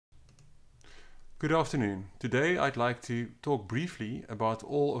Good afternoon. Today I'd like to talk briefly about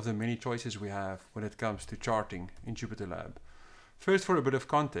all of the many choices we have when it comes to charting in Jupyter Lab. First, for a bit of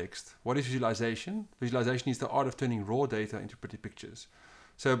context, what is visualization? Visualization is the art of turning raw data into pretty pictures.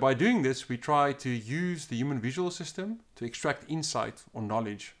 So by doing this, we try to use the human visual system to extract insight or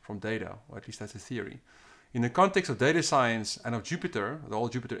knowledge from data, or at least that's the theory. In the context of data science and of Jupyter, the whole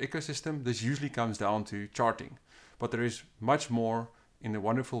Jupyter ecosystem, this usually comes down to charting. But there is much more in the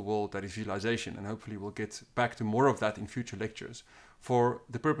wonderful world that is visualization, and hopefully we'll get back to more of that in future lectures. For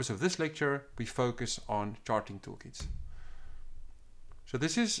the purpose of this lecture, we focus on charting toolkits. So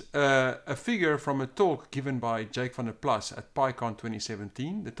this is a figure from a talk given by Jake van der Plas at PyCon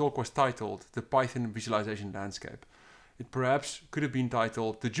 2017. The talk was titled The Python Visualization Landscape. It perhaps could have been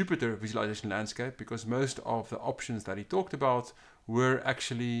titled The Jupyter Visualization Landscape, because most of the options that he talked about were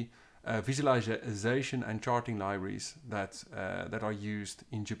actually visualization and charting libraries that are used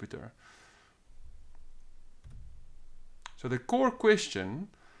in Jupyter. So the core question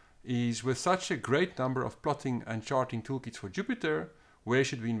is, with such a great number of plotting and charting toolkits for Jupyter, where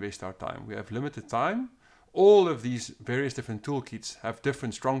should we invest our time? We have limited time. All of these various different toolkits have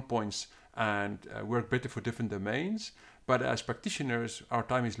different strong points and work better for different domains. But as practitioners, our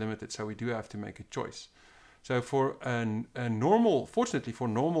time is limited, so we do have to make a choice. So for fortunately for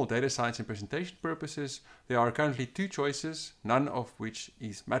normal data science and presentation purposes, there are currently two choices, none of which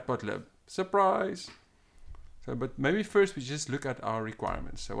is Matplotlib. Surprise! So, but maybe first we just look at our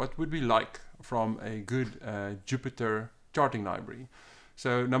requirements. So what would we like from a good Jupyter charting library?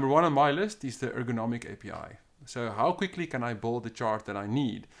 So number one on my list is the ergonomic API. So how quickly can I build the chart that I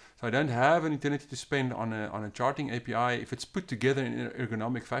need? So I don't have an eternity to spend on a charting API. If it's put together in an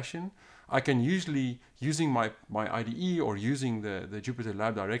ergonomic fashion, I can usually, using my IDE or using the Jupyter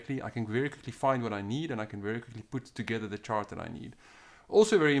Lab directly, I can very quickly find what I need, and I can very quickly put together the chart that I need.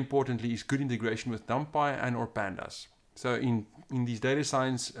 Also very importantly is good integration with NumPy and or pandas. So in these data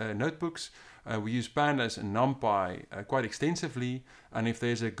science notebooks, we use pandas and NumPy quite extensively, and if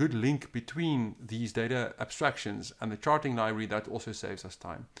there's a good link between these data abstractions and the charting library, that also saves us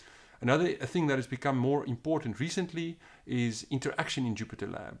time. Another thing that has become more important recently is interaction in Jupyter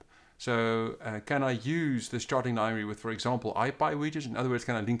Lab. So can I use this charting library with, for example, IPy widgets? In other words,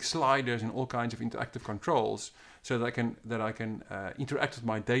 can I link sliders and all kinds of interactive controls so that I can interact with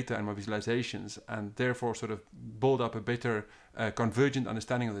my data and my visualizations, and therefore sort of build up a better convergent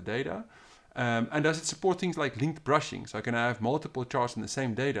understanding of the data? And does it support things like linked brushing? So can I have multiple charts in the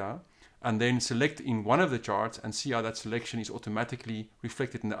same data and then select in one of the charts and see how that selection is automatically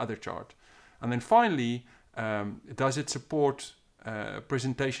reflected in the other chart? And then finally, does it support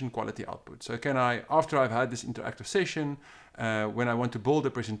presentation quality output? So can I, after I've had this interactive session, when I want to build a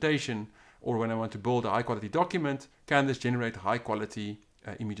presentation or when I want to build a high quality document, can this generate high quality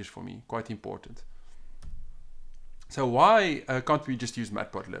images for me? Quite important. So why can't we just use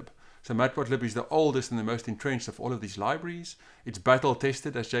Matplotlib? So Matplotlib is the oldest and the most entrenched of all of these libraries. It's battle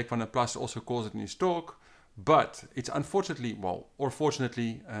tested, as Jake van der Plas also calls it in his talk. But it's unfortunately, well, or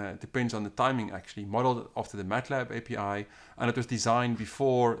fortunately, depends on the timing actually, modeled after the MATLAB API, and it was designed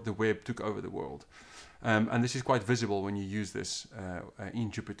before the web took over the world. And this is quite visible when you use this in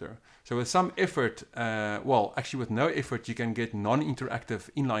Jupyter. So with some effort, well, actually with no effort, you can get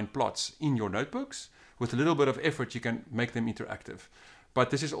non-interactive inline plots in your notebooks. With a little bit of effort, you can make them interactive. But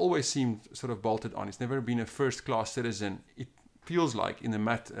this has always seemed sort of bolted on. It's never been a first-class citizen, it feels like, in the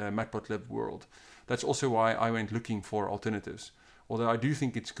Matplotlib world. That's also why I went looking for alternatives. Although I do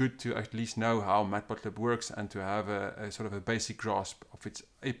think it's good to at least know how Matplotlib works and to have a sort of a basic grasp of its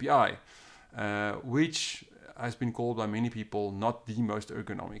API, which has been called by many people not the most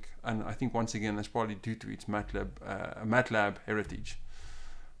ergonomic. And I think once again that's probably due to its MATLAB heritage.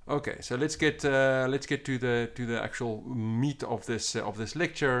 Okay, so let's get to the actual meat of this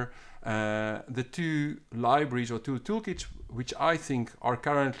lecture. The two libraries or two toolkits which I think are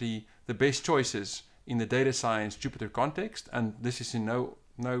currently the best choices in the data science Jupyter context, and this is in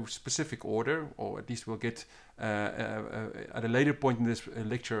no specific order, or at least we'll get at a later point in this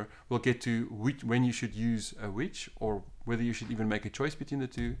lecture, we'll get to when you should use which, or whether you should even make a choice between the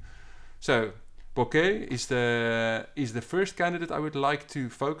two. So Bokeh is the first candidate I would like to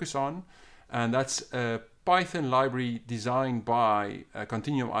focus on, and that's a Python library designed by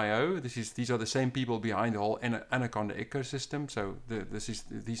Continuum.io. These are the same people behind the whole Anaconda ecosystem. So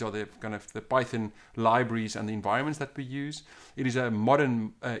these are the kind of the Python libraries and the environments that we use. It is a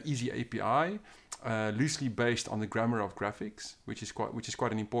modern, easy API, loosely based on the grammar of graphics, which is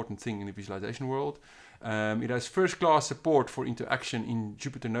quite an important thing in the visualization world. It has first-class support for interaction in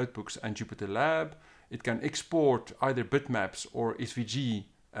Jupyter Notebooks and Jupyter Lab. It can export either bitmaps or SVG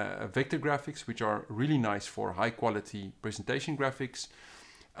vector graphics, which are really nice for high quality presentation graphics.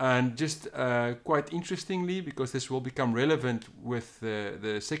 And just quite interestingly, because this will become relevant with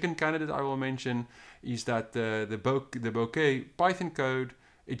the second candidate I will mention, is that the Bokeh Python code,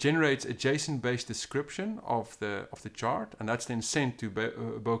 it generates a JSON-based description of the chart, and that's then sent to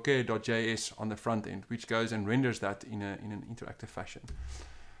bokeh.js on the front end, which goes and renders that in an interactive fashion.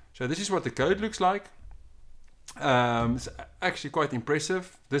 So this is what the code looks like. It's actually quite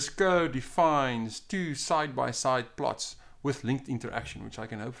impressive. This code defines 2 side-by-side plots with linked interaction, which I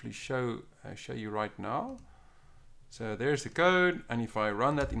can hopefully show you right now. So there's the code, and if I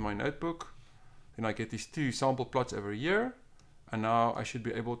run that in my notebook, then I get these 2 sample plots over here, and now I should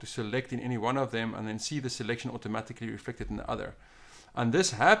be able to select in any one of them and then see the selection automatically reflected in the other. And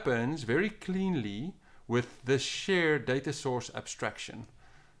this happens very cleanly with the shared data source abstraction.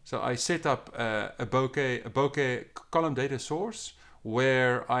 So I set up a Bokeh column data source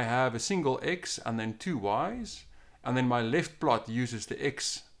where I have a single X and then 2 Ys. And then my left plot uses the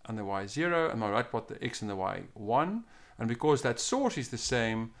X and the Y 0, and my right plot the X and the Y 1. And because that source is the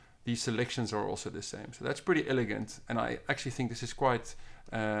same, these selections are also the same. So that's pretty elegant. And I actually think this is quite,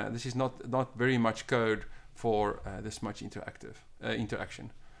 this is not very much code for this much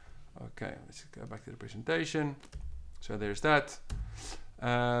interaction. Okay, let's go back to the presentation. So there's that.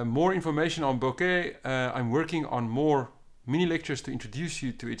 More information on Bokeh. I'm working on more mini lectures to introduce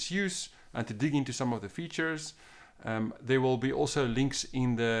you to its use and to dig into some of the features. There will be also links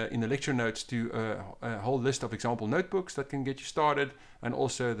in the lecture notes to a whole list of example notebooks that can get you started, and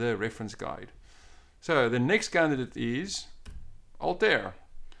also the reference guide. So the next candidate is Altair.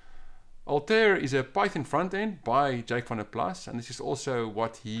 Altair is a Python front-end by Jake van der Plas, and this is also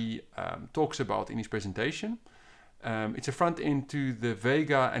what he talks about in his presentation. It's a front end to the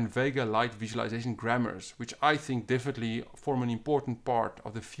Vega and Vega Lite visualization grammars, which I think definitely form an important part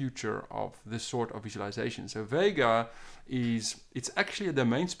of the future of this sort of visualization. So Vega it's actually a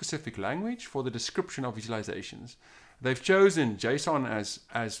domain-specific language for the description of visualizations. They've chosen JSON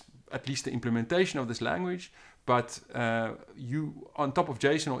as at least the implementation of this language, but you, on top of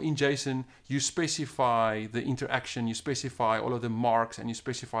JSON or in JSON, you specify the interaction, you specify all of the marks, and you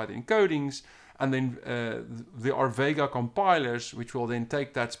specify the encodings. And then there are Vega compilers, which will then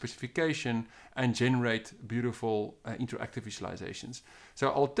take that specification and generate beautiful interactive visualizations. So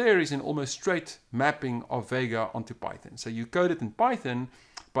Altair is an almost straight mapping of Vega onto Python. So you code it in Python,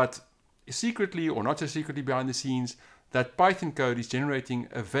 but secretly or not so secretly behind the scenes, that Python code is generating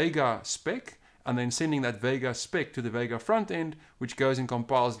a Vega spec and then sending that Vega spec to the Vega front end, which goes and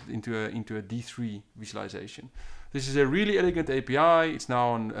compiles it into a D3 visualization. This is a really elegant API. It's now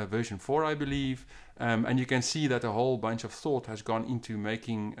on version 4, I believe. And you can see that a whole bunch of thought has gone into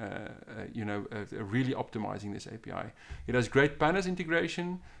making, really optimizing this API. It has great pandas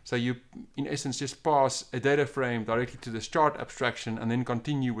integration. So you, in essence, just pass a data frame directly to the chart abstraction and then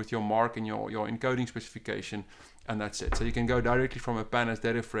continue with your mark and your encoding specification. And that's it. So you can go directly from a pandas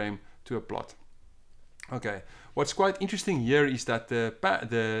data frame to a plot. Okay. What's quite interesting here is that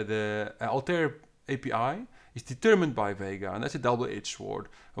the Altair API is determined by Vega, and that's a double-edged sword.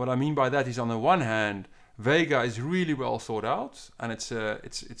 What I mean by that is, on the one hand, Vega is really well thought out, and it's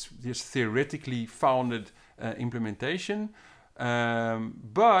just theoretically founded implementation,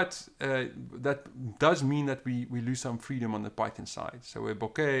 but that does mean that we lose some freedom on the Python side. So where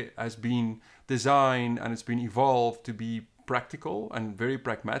Bokeh has been designed and it's been evolved to be practical and very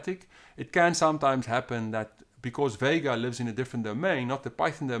pragmatic, it can sometimes happen that because Vega lives in a different domain, not the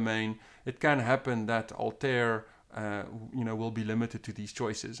Python domain, it can happen that Altair will be limited to these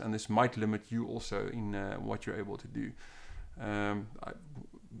choices, and this might limit you also in what you're able to do.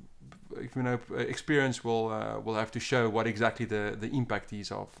 Experience will have to show what exactly the impact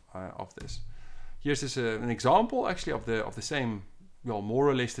is of this. Here's an example actually of the same, well, more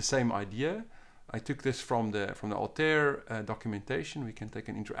or less the same idea. I took this from the Altair documentation. We can take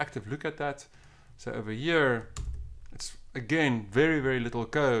an interactive look at that. So over here, it's again very, very little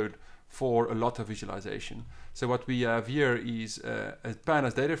code for a lot of visualization. So what we have here is a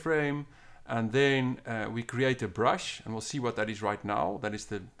pandas data frame, and then we create a brush, and we'll see what that is right now. That is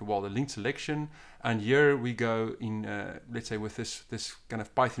the link selection. And here we go in, let's say, with this kind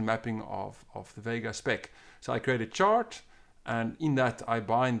of Python mapping of the Vega spec. So I create a chart, and in that I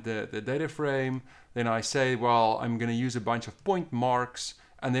bind the data frame. Then I say, well, I'm going to use a bunch of point marks,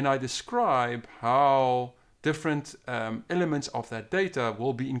 and then I describe how different elements of that data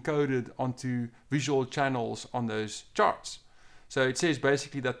will be encoded onto visual channels on those charts. So it says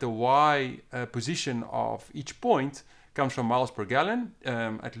basically that the Y position of each point comes from miles per gallon,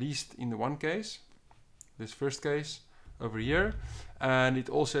 at least in the one case, this first case. over here. And it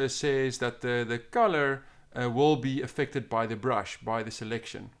also says that the color will be affected by the brush, by the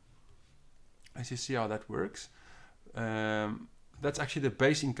selection. As you see how that works. That's actually the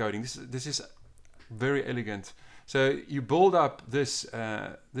base encoding. This is very elegant. So you build up this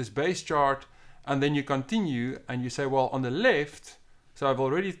this base chart, and then you continue and you say, well, on the left, so I've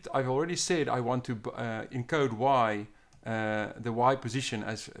already said I want to encode y, the y position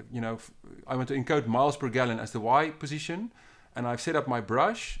as, you know, I want to encode miles per gallon as the y position, and I've set up my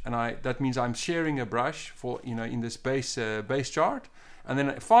brush, and that means I'm sharing a brush for, you know, in this base chart. And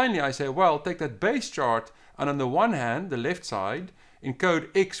then finally I say, well, take that base chart, and on the one hand, the left side, encode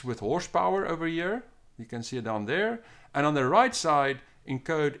x with horsepower over here. You can see it down there. And on the right side,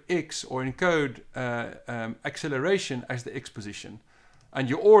 encode x, or encode acceleration as the x position. And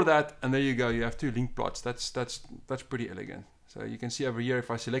you OR that, and there you go. You have two link plots. That's pretty elegant. So you can see over here,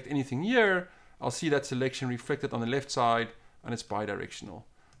 if I select anything here, I'll see that selection reflected on the left side, and it's bidirectional.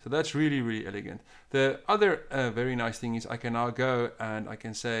 So that's really, really elegant. The other very nice thing is I can now go and I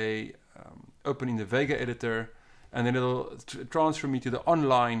can say, open in the Vega editor, and then it'll transfer me to the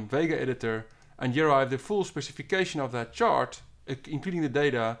online Vega editor. And here I have the full specification of that chart, including the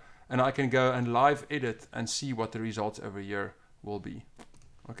data, and I can go and live edit and see what the results over here will be.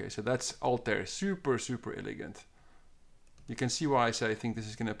 Okay, so that's Altair. Super, super elegant. You can see why I say I think this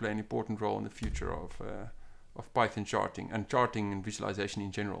is going to play an important role in the future of Python charting and visualization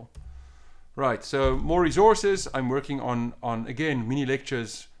in general. Right, so more resources. I'm working on again, mini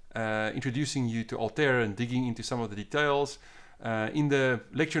lectures introducing you to Altair and digging into some of the details. In the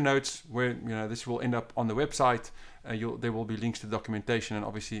lecture notes, where this will end up on the website, there will be links to the documentation and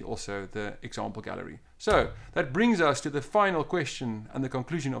obviously also the example gallery. So that brings us to the final question and the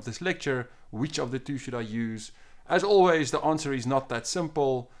conclusion of this lecture. Which of the two should I use? As always, the answer is not that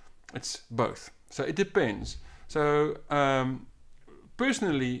simple. It's both. So it depends. So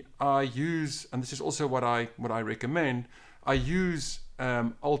personally, I use, and this is also what I recommend, I use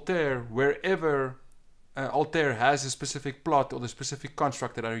Altair wherever Altair has a specific plot or the specific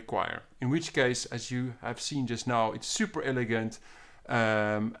construct that I require. In which case, as you have seen just now, it's super elegant,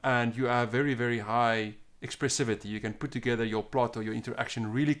 and you have very, very high expressivity. You can put together your plot or your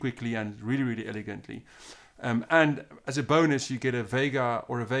interaction really quickly and really, really elegantly. And as a bonus, you get a Vega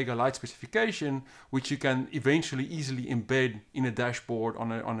or a Vega Lite specification, which you can eventually easily embed in a dashboard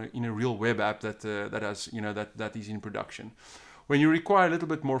in a real web app that that is in production. When you require a little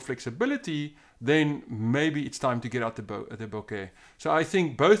bit more flexibility, then maybe it's time to get out the Bokeh. So I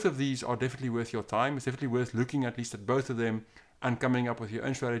think both of these are definitely worth your time. It's definitely worth looking at least at both of them and coming up with your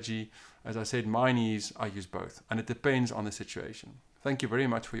own strategy. As I said, mine is I use both, and it depends on the situation. Thank you very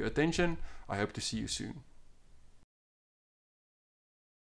much for your attention. I hope to see you soon.